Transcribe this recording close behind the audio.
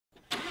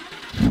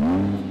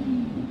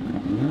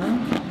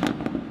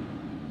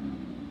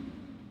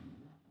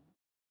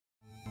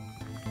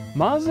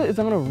Mazda is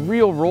on a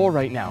real roll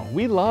right now.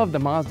 We love the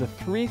Mazda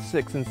 3,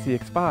 6, and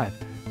CX-5.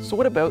 So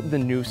what about the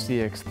new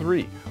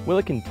CX-3? Will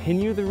it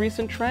continue the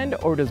recent trend,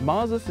 or does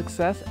Mazda's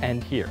success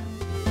end here?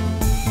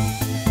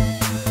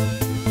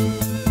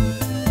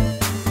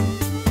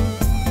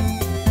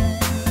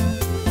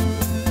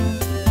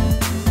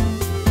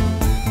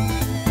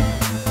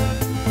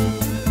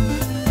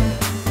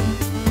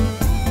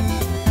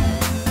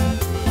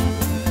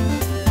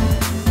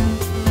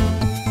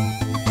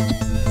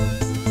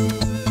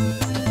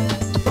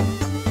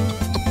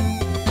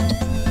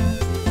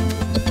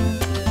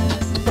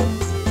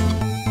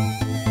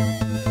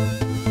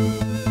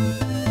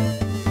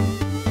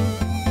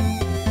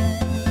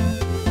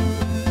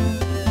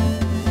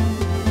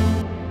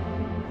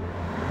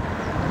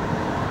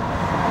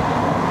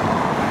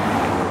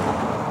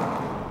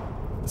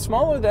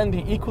 Smaller than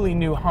the equally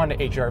new Honda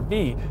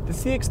HR-V, the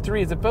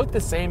CX-3 is about the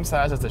same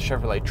size as the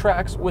Chevrolet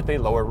Trax with a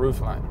lower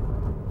roofline.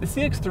 The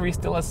CX-3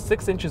 still has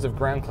 6 inches of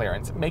ground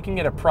clearance, making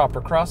it a proper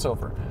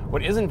crossover.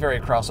 What isn't very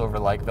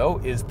crossover-like though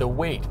is the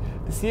weight.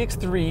 The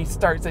CX-3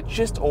 starts at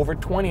just over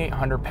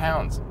 2,800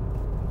 pounds.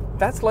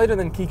 That's lighter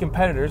than key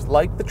competitors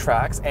like the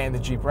Trax and the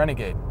Jeep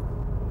Renegade.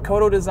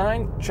 Kodo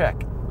design? Check.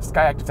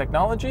 SkyActiv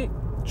technology?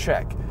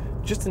 Check.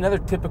 Just another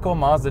typical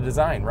Mazda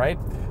design, right?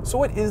 So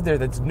what is there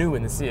that's new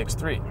in the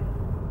CX-3?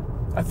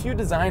 A few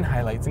design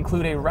highlights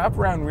include a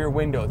wraparound rear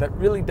window that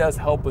really does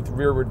help with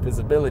rearward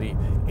visibility,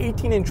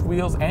 18-inch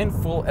wheels, and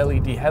full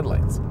LED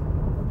headlights.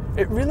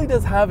 It really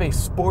does have a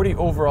sporty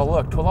overall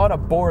look to a lot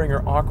of boring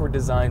or awkward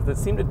designs that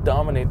seem to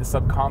dominate the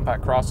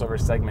subcompact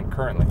crossover segment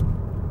currently.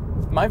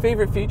 My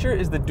favorite feature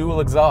is the dual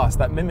exhaust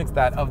that mimics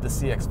that of the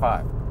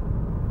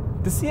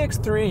CX-5. The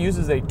CX-3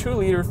 uses a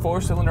 2-liter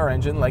 4-cylinder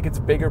engine like its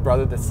bigger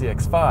brother, the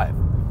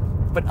CX-5.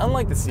 But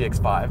unlike the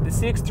CX-5, the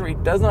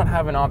CX-3 does not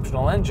have an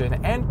optional engine,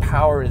 and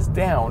power is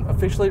down,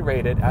 officially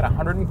rated at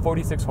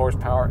 146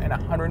 horsepower and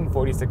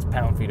 146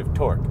 pound-feet of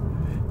torque.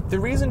 The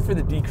reason for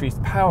the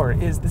decreased power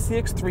is the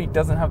CX-3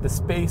 doesn't have the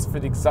space for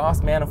the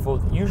exhaust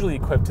manifold usually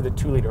equipped to the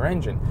 2-liter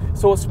engine,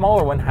 so a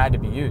smaller one had to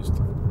be used.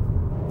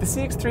 The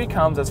CX-3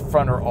 comes as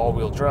front or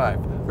all-wheel drive.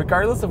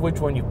 Regardless of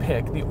which one you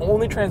pick, the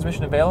only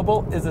transmission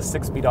available is a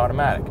 6-speed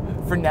automatic.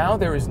 For now,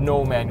 there is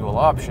no manual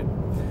option.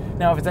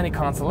 Now, if it's any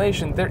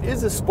consolation, there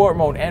is a sport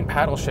mode and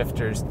paddle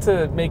shifters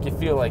to make you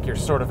feel like you're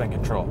sort of in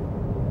control.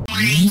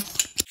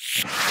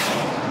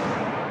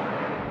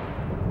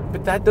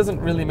 But that doesn't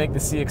really make the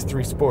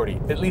CX-3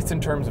 sporty, at least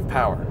in terms of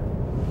power.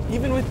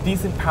 Even with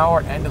decent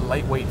power and a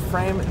lightweight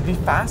frame, the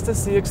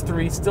fastest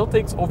CX-3 still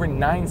takes over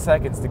 9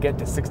 seconds to get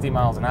to 60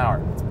 miles an hour.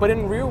 But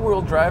in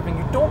real-world driving,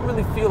 you don't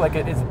really feel like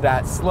it is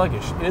that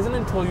sluggish. It isn't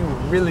until you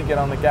really get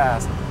on the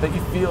gas that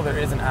you feel there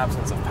is an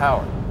absence of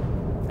power.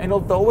 And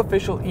although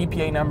official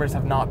EPA numbers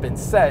have not been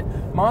set,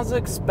 Mazda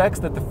expects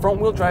that the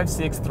front-wheel drive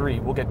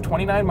CX-3 will get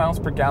 29 miles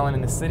per gallon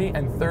in the city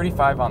and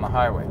 35 on the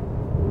highway.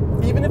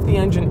 Even if the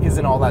engine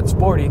isn't all that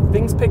sporty,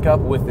 things pick up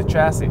with the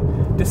chassis.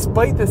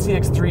 Despite the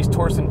CX-3's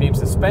torsion beam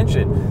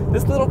suspension,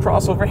 this little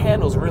crossover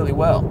handles really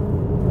well.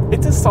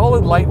 It's a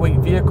solid lightweight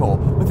vehicle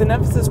with an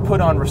emphasis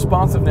put on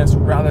responsiveness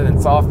rather than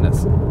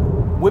softness.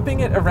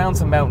 Whipping it around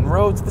some mountain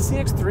roads, the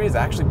CX-3 is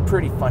actually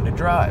pretty fun to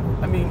drive.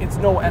 I mean, it's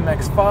no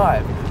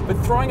MX-5, but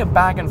throwing it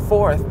back and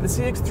forth, the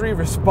CX-3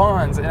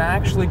 responds and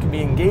actually can be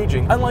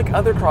engaging, unlike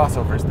other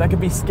crossovers that can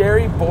be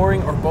scary,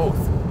 boring, or both.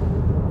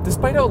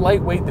 Despite how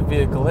lightweight the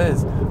vehicle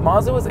is,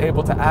 Mazda was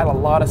able to add a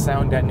lot of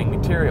sound-deadening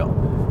material.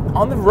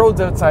 On the roads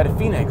outside of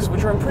Phoenix,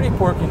 which are in pretty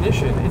poor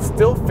condition, it's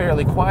still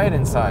fairly quiet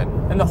inside,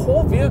 and the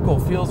whole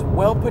vehicle feels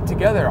well put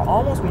together,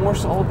 almost more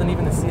solid than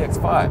even the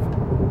CX-5.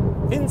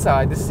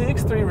 Inside, the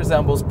CX-3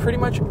 resembles pretty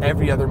much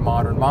every other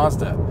modern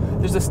Mazda.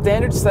 There's a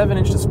standard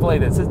 7-inch display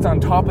that sits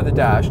on top of the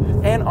dash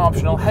and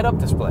optional head-up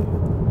display.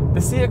 The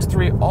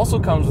CX-3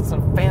 also comes with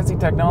some fancy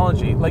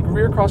technology like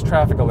rear cross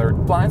traffic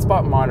alert, blind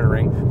spot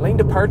monitoring, lane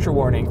departure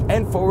warning,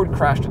 and forward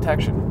crash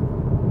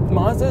detection.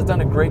 Mazda has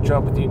done a great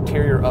job with the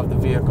interior of the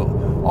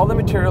vehicle. All the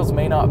materials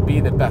may not be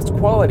the best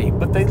quality,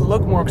 but they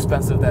look more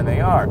expensive than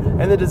they are,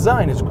 and the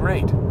design is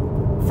great.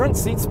 Front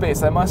seat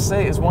space, I must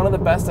say, is one of the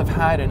best I've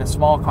had in a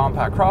small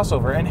compact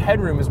crossover, and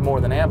headroom is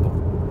more than ample.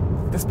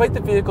 Despite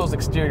the vehicle's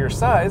exterior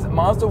size,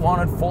 Mazda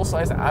wanted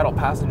full-size adult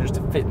passengers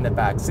to fit in the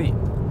back seat.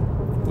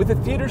 With a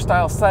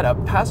theater-style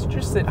setup,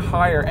 passengers sit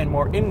higher and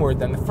more inward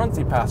than the front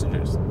seat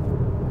passengers.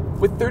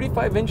 With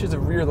 35 inches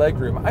of rear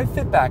legroom, I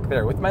fit back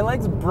there with my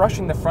legs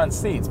brushing the front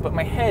seats, but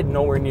my head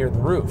nowhere near the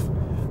roof.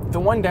 The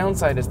one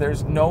downside is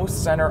there's no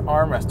center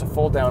armrest to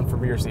fold down for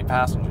rear seat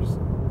passengers.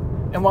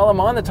 And while I'm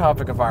on the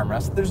topic of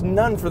armrests, there's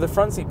none for the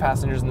front seat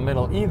passengers in the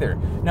middle either.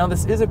 Now,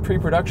 this is a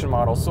pre-production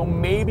model, so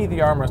maybe the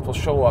armrest will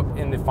show up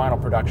in the final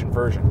production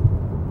version.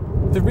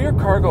 The rear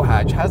cargo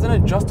hatch has an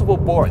adjustable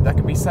board that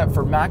can be set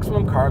for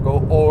maximum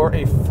cargo or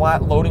a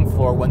flat loading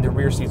floor when the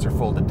rear seats are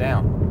folded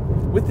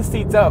down. With the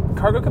seats up,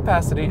 cargo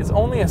capacity is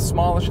only a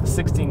smallish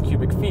 16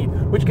 cubic feet,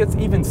 which gets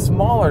even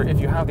smaller if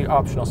you have the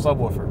optional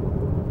subwoofer.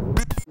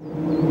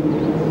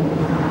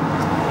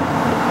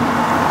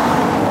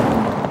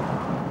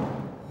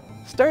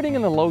 Starting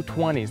in the low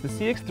 20s, the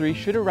CX-3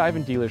 should arrive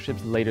in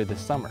dealerships later this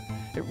summer.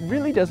 It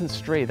really doesn't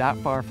stray that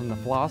far from the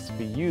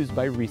philosophy used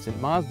by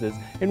recent Mazdas,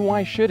 and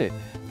why should it?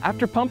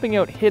 After pumping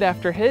out hit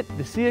after hit,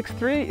 the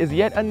CX-3 is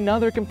yet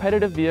another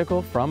competitive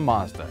vehicle from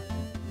Mazda.